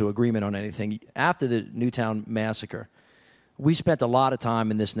to come to agreement on anything. After the Newtown massacre, we spent a lot of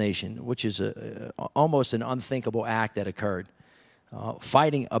time in this nation, which is almost an unthinkable act that occurred,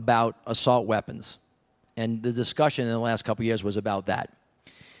 fighting about assault weapons. And the discussion in the last couple of years was about that.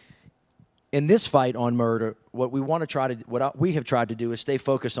 In this fight on murder, what we have tried to do is stay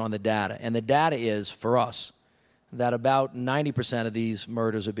focused on the data. And the data is, for us, that about 90% of these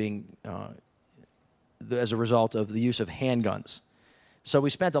murders are being as a result of the use of handguns. So we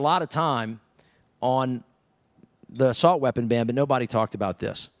spent a lot of time on the assault weapon ban, but nobody talked about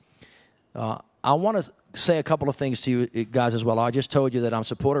this. I want to say a couple of things to you guys as well. I just told you that I'm a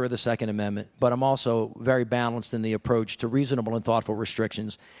supporter of the Second Amendment, but I'm also very balanced in the approach to reasonable and thoughtful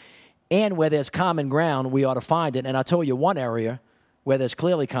restrictions. And where there's common ground, we ought to find it. And I told you one area where there's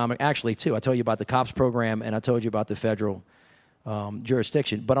clearly common, actually two. I told you about the COPS program, and I told you about the federal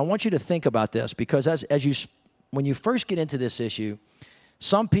jurisdiction. But I want you to think about this, because when you first get into this issue,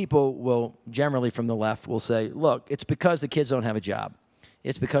 some people will, generally from the left, will say, look, it's because the kids don't have a job.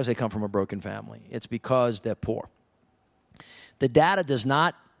 It's because they come from a broken family. It's because they're poor. The data does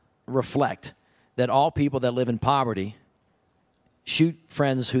not reflect that all people that live in poverty shoot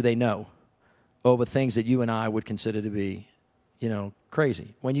friends who they know over things that you and I would consider to be,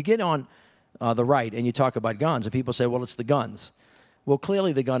 crazy. When you get on the right and you talk about guns, and people say, well, it's the guns. Well,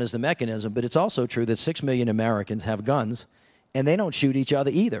 clearly the gun is the mechanism, but it's also true that 6 million Americans have guns, and they don't shoot each other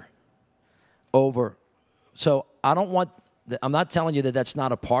either. So I'm not telling you that that's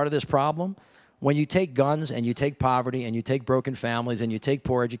not a part of this problem. When you take guns and you take poverty and you take broken families and you take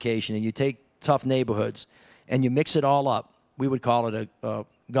poor education and you take tough neighborhoods and you mix it all up, we would call it a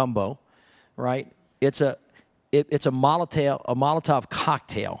gumbo, right? It's a Molotov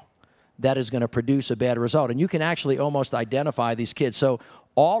cocktail that is going to produce a bad result. And you can actually almost identify these kids. So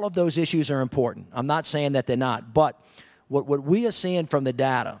all of those issues are important. I'm not saying that they're not. But what we are seeing from the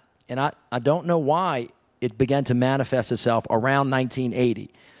data, and I don't know why it began to manifest itself around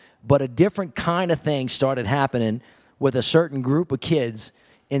 1980, but a different kind of thing started happening with a certain group of kids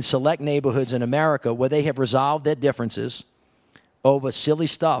in select neighborhoods in America where they have resolved their differences over silly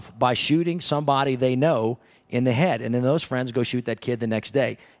stuff by shooting somebody they know in the head. And then those friends go shoot that kid the next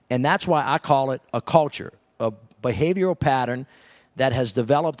day. And that's why I call it a culture, a behavioral pattern that has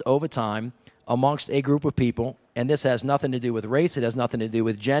developed over time amongst a group of people. And this has nothing to do with race. It has nothing to do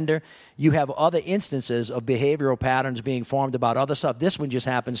with gender. You have other instances of behavioral patterns being formed about other stuff. This one just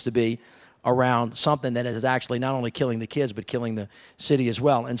happens to be around something that is actually not only killing the kids, but killing the city as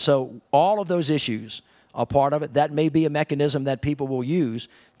well. And so all of those issues are part of it. That may be a mechanism that people will use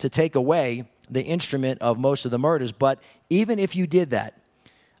to take away the instrument of most of the murders. But even if you did that,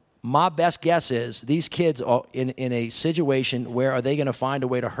 my best guess is these kids are in a situation where are they going to find a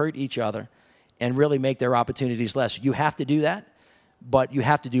way to hurt each other and really make their opportunities less. You have to do that, but you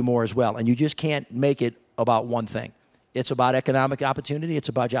have to do more as well. And you just can't make it about one thing. It's about economic opportunity. It's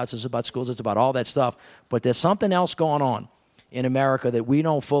about jobs. It's about schools. It's about all that stuff. But there's something else going on in America that we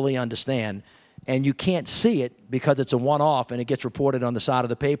don't fully understand. And you can't see it because it's a one-off and it gets reported on the side of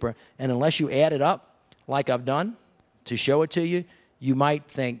the paper. And unless you add it up, like I've done, to show it to you, you might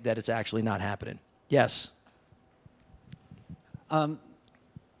think that it's actually not happening. Yes? How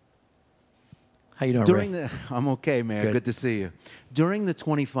you doing, Ray? I'm okay, Mayor. Good to see you. During the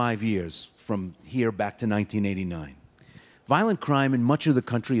 25 years from here back to 1989, violent crime in much of the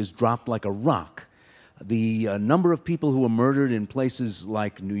country has dropped like a rock. The number of people who were murdered in places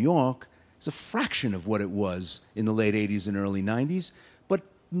like New York is a fraction of what it was in the late 80s and early 90s, but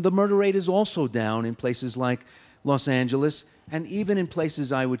the murder rate is also down in places like Los Angeles and even in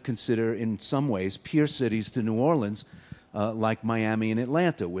places I would consider in some ways peer cities to New Orleans, like Miami and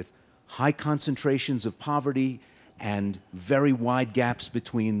Atlanta, with high concentrations of poverty and very wide gaps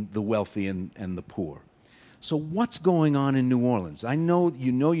between the wealthy and the poor. So what's going on in New Orleans? I know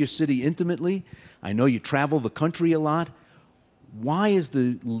you know your city intimately. I know you travel the country a lot. Why is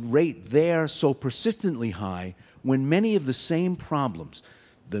the rate there so persistently high when many of the same problems,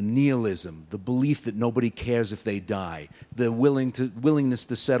 the nihilism, the belief that nobody cares if they die, the willingness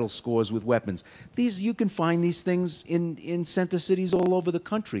to settle scores with weapons, you can find these things in center cities all over the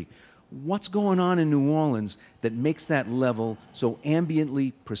country. What's going on in New Orleans that makes that level so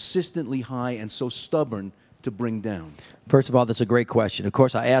ambiently, persistently high and so stubborn to bring down? First of all, that's a great question. Of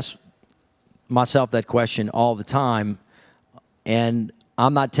course, I ask myself that question all the time, and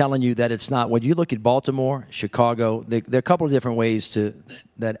I'm not telling you that it's not. When you look at Baltimore, Chicago, there are a couple of different ways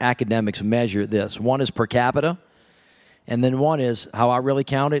that academics measure this. One is per capita, and then one is how I really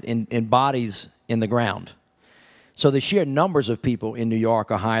count it in bodies in the ground. So the sheer numbers of people in New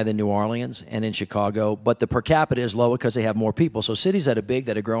York are higher than New Orleans and in Chicago, but the per capita is lower because they have more people. So cities that are big,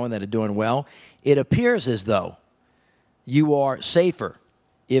 that are growing, that are doing well, it appears as though you are safer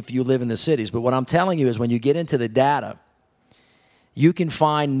if you live in the cities. But what I'm telling you is when you get into the data, you can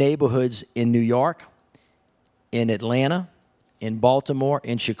find neighborhoods in New York, in Atlanta, in Baltimore,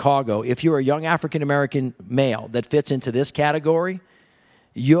 in Chicago. If you're a young African-American male that fits into this category,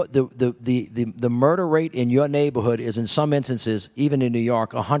 the murder rate in your neighborhood is in some instances, even in New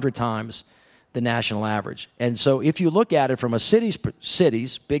York, 100 times the national average. And so if you look at it from a cities,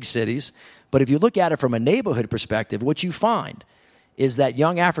 big cities, but if you look at it from a neighborhood perspective, what you find is that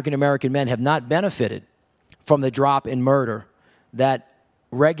young African-American men have not benefited from the drop in murder that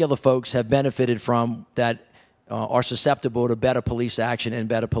regular folks have benefited from, that are susceptible to better police action and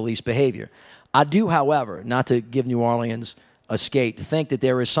better police behavior. I do, however, not to give New Orleans a skate, think that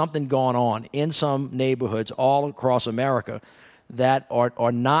there is something going on in some neighborhoods all across America that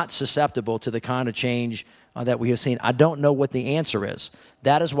are not susceptible to the kind of change that we have seen. I don't know what the answer is.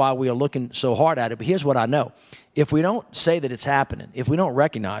 That is why we are looking so hard at it. But here's what I know. If we don't say that it's happening, if we don't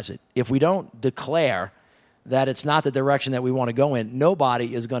recognize it, if we don't declare that it's not the direction that we want to go in,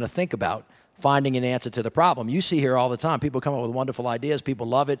 nobody is going to think about finding an answer to the problem. You see here all the time, people come up with wonderful ideas, people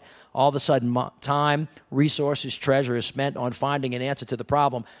love it. All of a sudden, time, resources, treasure is spent on finding an answer to the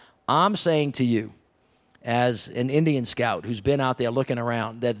problem. I'm saying to you, as an Indian scout who's been out there looking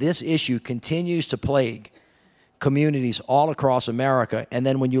around, that this issue continues to plague communities all across America. And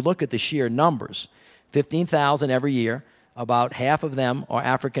then when you look at the sheer numbers, 15,000 every year, about half of them are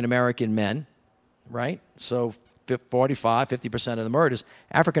African-American men, right? So 50% of the murders,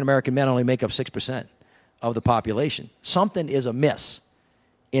 African-American men only make up 6% of the population. Something is amiss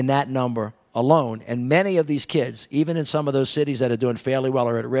in that number alone. And many of these kids, even in some of those cities that are doing fairly well,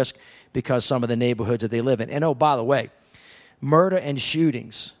 are at risk because some of the neighborhoods that they live in. And oh, by the way, murder and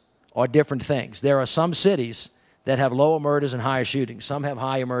shootings are different things. There are some cities that have lower murders and higher shootings. Some have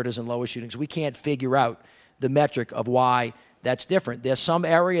higher murders and lower shootings. We can't figure out the metric of why that's different. There's some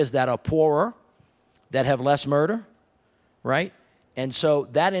areas that are poorer that have less murder, right? And so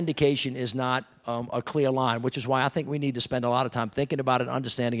that indication is not a clear line, which is why I think we need to spend a lot of time thinking about it,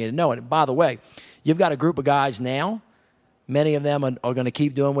 understanding it, and knowing it. By the way, you've got a group of guys now. Many of them are going to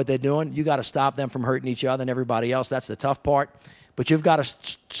keep doing what they're doing. You got to stop them from hurting each other and everybody else. That's the tough part. But you've got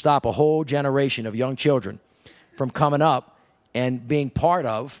to stop a whole generation of young children from coming up and being part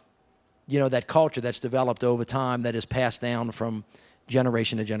of, that culture that's developed over time that is passed down from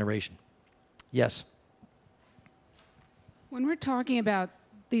generation to generation. Yes? When we're talking about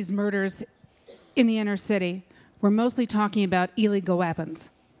these murders in the inner city, we're mostly talking about illegal weapons.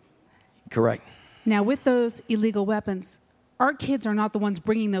 Correct. Now, with those illegal weapons, our kids are not the ones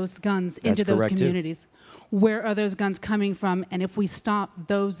bringing those guns into those communities. Where are those guns coming from? And if we stop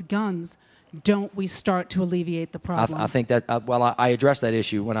those guns, don't we start to alleviate the problem? I think that, I addressed that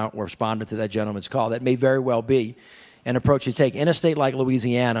issue when I responded to that gentleman's call. That may very well be an approach to take. In a state like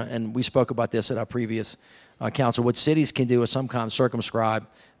Louisiana, and we spoke about this at our previous council, what cities can do is sometimes circumscribe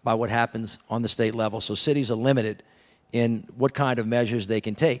by what happens on the state level. So cities are limited in what kind of measures they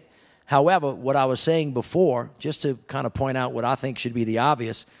can take. However, what I was saying before, just to kind of point out what I think should be the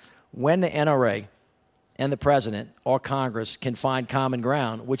obvious, when the NRA and the president or Congress can find common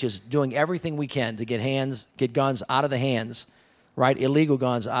ground, which is doing everything we can to get guns out of the hands, right, illegal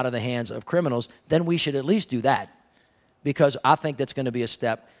guns out of the hands of criminals, then we should at least do that, because I think that's going to be a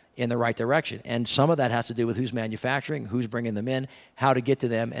step in the right direction. And some of that has to do with who's manufacturing, who's bringing them in, how to get to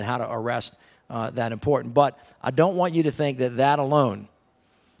them, and how to arrest that important. But I don't want you to think that alone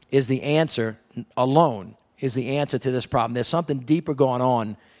is the answer to this problem. There's something deeper going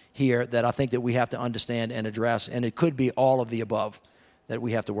on here that I think that we have to understand and address, and it could be all of the above that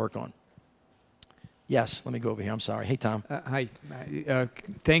we have to work on. Yes, let me go over here. I'm sorry. Hey, Tom. Hi.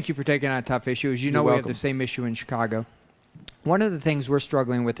 Thank you for taking on a tough issue. As you know, we have the same issue in Chicago. One of the things we're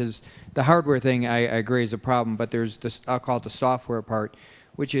struggling with is the hardware thing. I agree is a problem, but there's this, I'll call it the software part,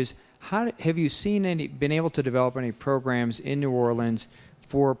 which is have you been able to develop any programs in New Orleans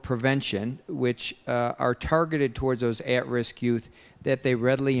for prevention, which are targeted towards those at-risk youth that they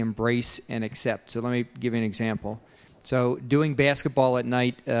readily embrace and accept? So let me give you an example. So doing basketball at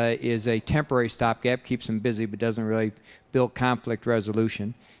night is a temporary stopgap, keeps them busy, but doesn't really build conflict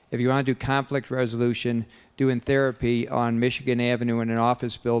resolution. If you want to do conflict resolution, doing therapy on Michigan Avenue in an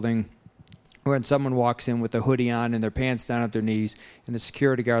office building when someone walks in with a hoodie on and their pants down at their knees and the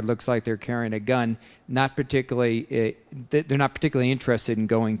security guard looks like they're carrying a gun, they're not particularly interested in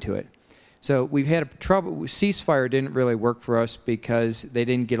going to it. So we've had trouble. Ceasefire didn't really work for us because they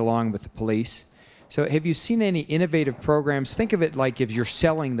didn't get along with the police. So have you seen any innovative programs? Think of it like if you're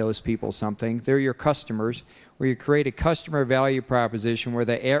selling those people something, they're your customers, where you create a customer value proposition where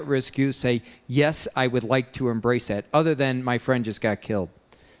the at-risk youth say, yes, I would like to embrace that, other than my friend just got killed.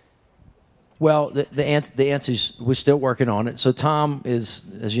 Well, the answer is we're still working on it. So Tom is,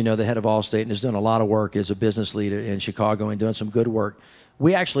 as you know, the head of Allstate and has done a lot of work as a business leader in Chicago and doing some good work.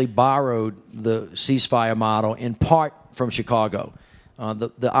 We actually borrowed the ceasefire model in part from Chicago.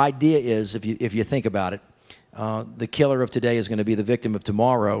 The idea is, if you think about it, the killer of today is going to be the victim of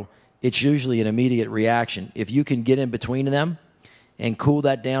tomorrow. It's usually an immediate reaction. If you can get in between them and cool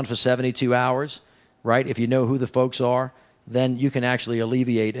that down for 72 hours, right, if you know who the folks are, then you can actually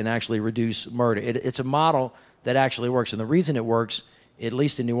alleviate and actually reduce murder. It's a model that actually works. And the reason it works, at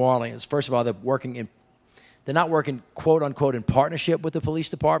least in New Orleans, first of all, they're not working, quote unquote, in partnership with the police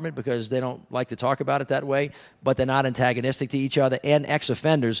department because they don't like to talk about it that way, but they're not antagonistic to each other, and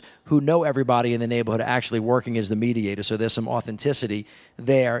ex-offenders who know everybody in the neighborhood are actually working as the mediator. So there's some authenticity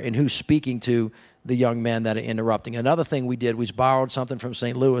there in who's speaking to the young men that are interrupting. Another thing we did was borrowed something from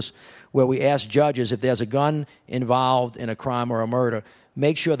St. Louis where we asked judges if there's a gun involved in a crime or a murder,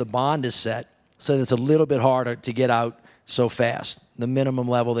 make sure the bond is set so that it's a little bit harder to get out so fast. The minimum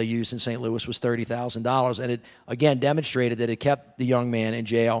level they used in St. Louis was $30,000, and it, again, demonstrated that it kept the young man in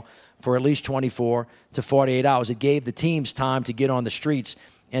jail for at least 24 to 48 hours. It gave the teams time to get on the streets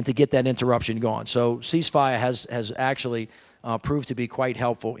and to get that interruption gone. So ceasefire has actually proved to be quite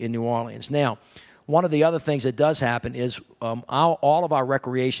helpful in New Orleans. Now, one of the other things that does happen is all of our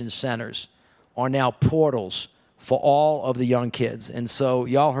recreation centers are now portals for all of the young kids. And so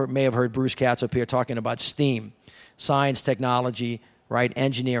y'all may have heard Bruce Katz up here talking about STEAM, science, technology, right,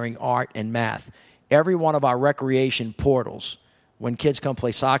 engineering, art, and math. Every one of our recreation portals, when kids come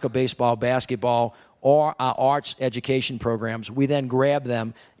play soccer, baseball, basketball, or our arts education programs, we then grab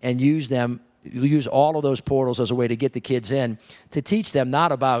them and use all of those portals as a way to get the kids in, to teach them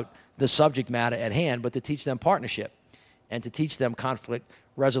not about the subject matter at hand, but to teach them partnership and to teach them conflict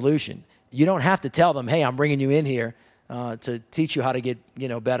resolution. You don't have to tell them, hey, I'm bringing you in here to teach you how to get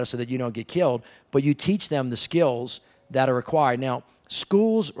better so that you don't get killed, but you teach them the skills that are required. Now,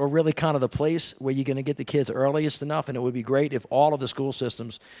 schools are really kind of the place where you're going to get the kids earliest enough, and it would be great if all of the school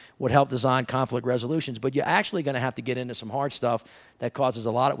systems would help design conflict resolutions. But you're actually going to have to get into some hard stuff that causes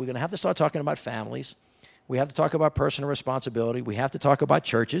a lot of, we're going to have to start talking about families. We have to talk about personal responsibility. We have to talk about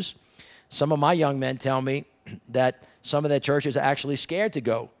churches. Some of my young men tell me that some of their churches are actually scared to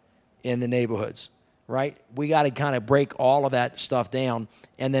go in the neighborhoods, right? We got to kind of break all of that stuff down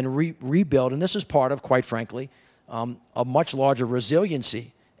and then rebuild. And this is part of, quite frankly, a much larger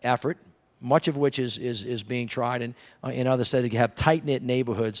resiliency effort, much of which is being tried in other states that have tight-knit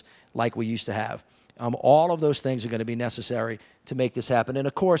neighborhoods like we used to have. All of those things are going to be necessary to make this happen. And,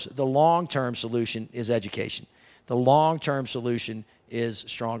 of course, the long-term solution is education. The long-term solution is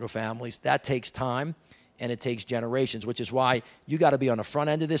stronger families. That takes time, and it takes generations, which is why you got to be on the front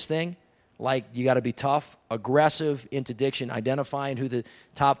end of this thing. Like, you got to be tough, aggressive, interdiction, identifying who the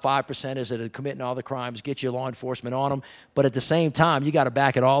top 5% is that are committing all the crimes, get your law enforcement on them. But at the same time, you got to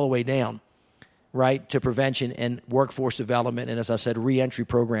back it all the way down, right, to prevention and workforce development and, as I said, reentry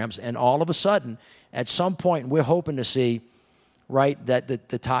programs. And all of a sudden, at some point, we're hoping to see, right, that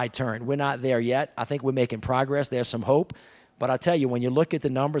the tide turn. We're not there yet. I think we're making progress. There's some hope. But I tell you, when you look at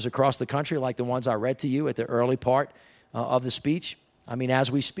the numbers across the country, like the ones I read to you at the early part of the speech, I mean,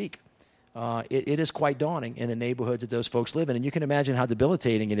 as we speak, it is quite daunting in the neighborhoods that those folks live in. And you can imagine how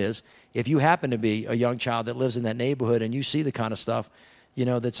debilitating it is if you happen to be a young child that lives in that neighborhood and you see the kind of stuff, you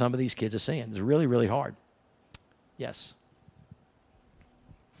know, that some of these kids are seeing. It's really, really hard. Yes.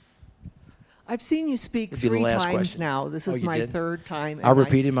 I've seen you speak 3 times now. This is my third time. I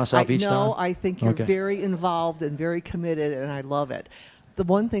repeated myself each time? No, I think you're very involved and very committed, and I love it. The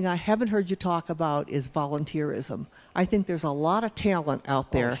one thing I haven't heard you talk about is volunteerism. I think there's a lot of talent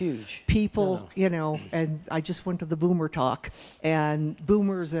out there. Oh, huge. People, you know, and I just went to the boomer talk, and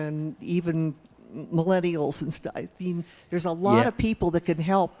boomers and even millennials and stuff. I mean, there's a lot of people that can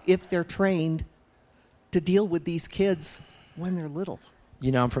help if they're trained to deal with these kids when they're little.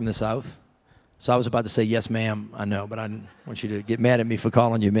 You know, I'm from the South. So I was about to say, yes, ma'am, I know, but I didn't want you to get mad at me for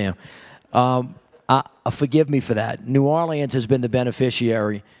calling you ma'am. Forgive me for that. New Orleans has been the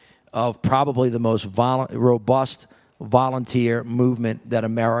beneficiary of probably the most robust volunteer movement that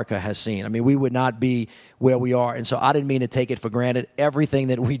America has seen. I mean, we would not be where we are, and so I didn't mean to take it for granted. Everything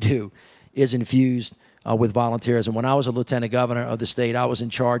that we do is infused with volunteerism. When I was a lieutenant governor of the state, I was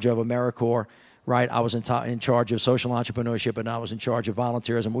in charge of AmeriCorps, right? I was in charge of social entrepreneurship, and I was in charge of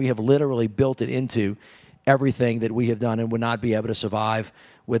volunteerism. We have literally built it into everything that we have done and would not be able to survive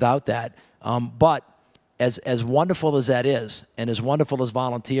without that. But as wonderful as that is, and as wonderful as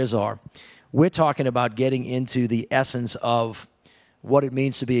volunteers are, we're talking about getting into the essence of what it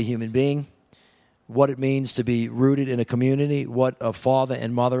means to be a human being, what it means to be rooted in a community, what a father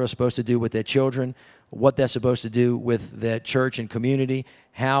and mother are supposed to do with their children, what they're supposed to do with their church and community,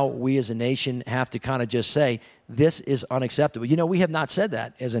 how we as a nation have to kind of just say, this is unacceptable. You know, we have not said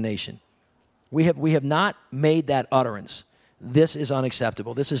that as a nation. We have not made that utterance. This is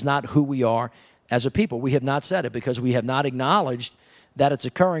unacceptable. This is not who we are as a people. We have not said it because we have not acknowledged that it's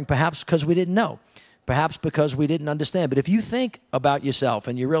occurring, perhaps because we didn't know, perhaps because we didn't understand. But if you think about yourself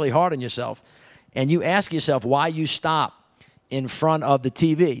and you're really hard on yourself and you ask yourself why you stop in front of the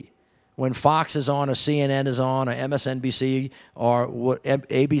TV when Fox is on or CNN is on or MSNBC or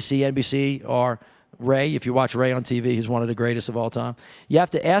ABC, NBC or Ray, if you watch Ray on TV, he's one of the greatest of all time. You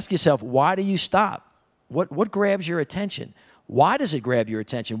have to ask yourself, why do you stop? What grabs your attention? Why does it grab your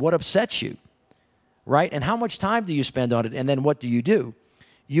attention? What upsets you? Right? And how much time do you spend on it? And then what do?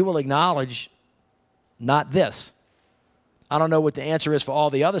 You will acknowledge not this. I don't know what the answer is for all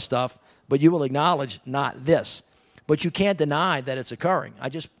the other stuff, but you will acknowledge not this. But you can't deny that it's occurring. I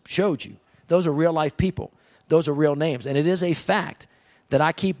just showed you. Those are real life people. Those are real names. And it is a fact that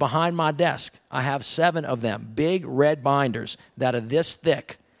I keep behind my desk. I have 7 of them, big red binders that are this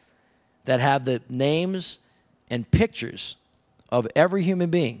thick, that have the names and pictures of every human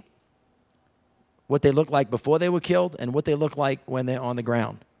being, what they look like before they were killed and what they look like when they're on the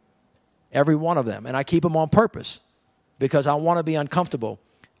ground. Every one of them. And I keep them on purpose because I want to be uncomfortable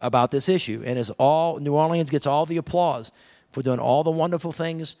about this issue. And New Orleans gets all the applause for doing all the wonderful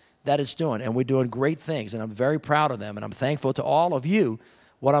things that it's doing. And we're doing great things, and I'm very proud of them. And I'm thankful to all of you.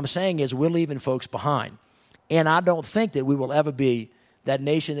 What I'm saying is we're leaving folks behind. And I don't think that we will ever be that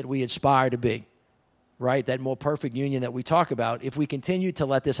nation that we aspire to be, right? That more perfect union that we talk about if we continue to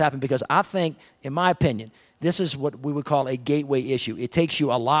let this happen. Because I think, in my opinion, this is what we would call a gateway issue. It takes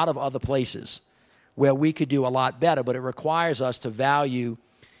you a lot of other places where we could do a lot better, but it requires us to value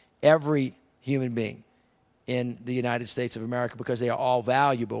every human being in the United States of America because they are all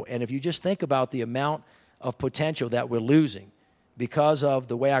valuable. And if you just think about the amount of potential that we're losing because of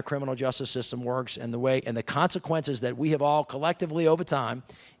the way our criminal justice system works and the consequences that we have all collectively over time,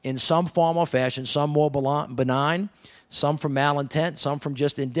 in some form or fashion, some more benign, some from malintent, some from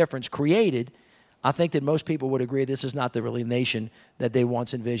just indifference, created. I think that most people would agree this is not the really nation that they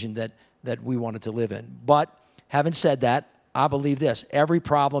once envisioned that we wanted to live in. But having said that, I believe this: every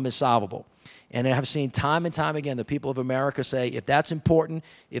problem is solvable. And I have seen time and time again the people of America say, if that's important,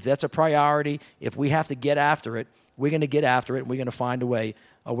 if that's a priority, if we have to get after it, we're going to get after it, and we're going to find a way,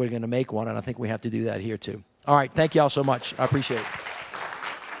 or we're going to make one. And I think we have to do that here, too. All right. Thank you all so much. I appreciate it.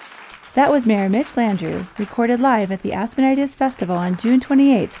 That was Mayor Mitch Landrieu, recorded live at the Aspen Ideas Festival on June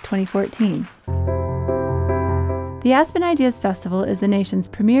 28, 2014. The Aspen Ideas Festival is the nation's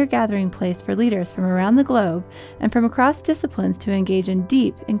premier gathering place for leaders from around the globe and from across disciplines to engage in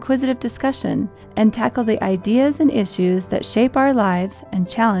deep, inquisitive discussion and tackle the ideas and issues that shape our lives and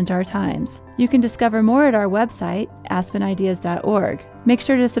challenge our times. You can discover more at our website, aspenideas.org. Make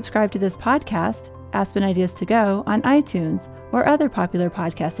sure to subscribe to this podcast, Aspen Ideas to Go, on iTunes or other popular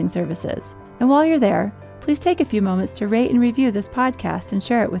podcasting services. And while you're there, please take a few moments to rate and review this podcast and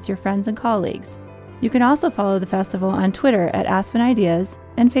share it with your friends and colleagues. You can also follow the festival on Twitter at Aspen Ideas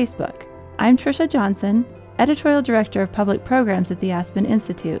and Facebook. I'm Tricia Johnson, Editorial Director of Public Programs at the Aspen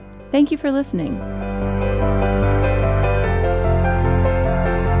Institute. Thank you for listening.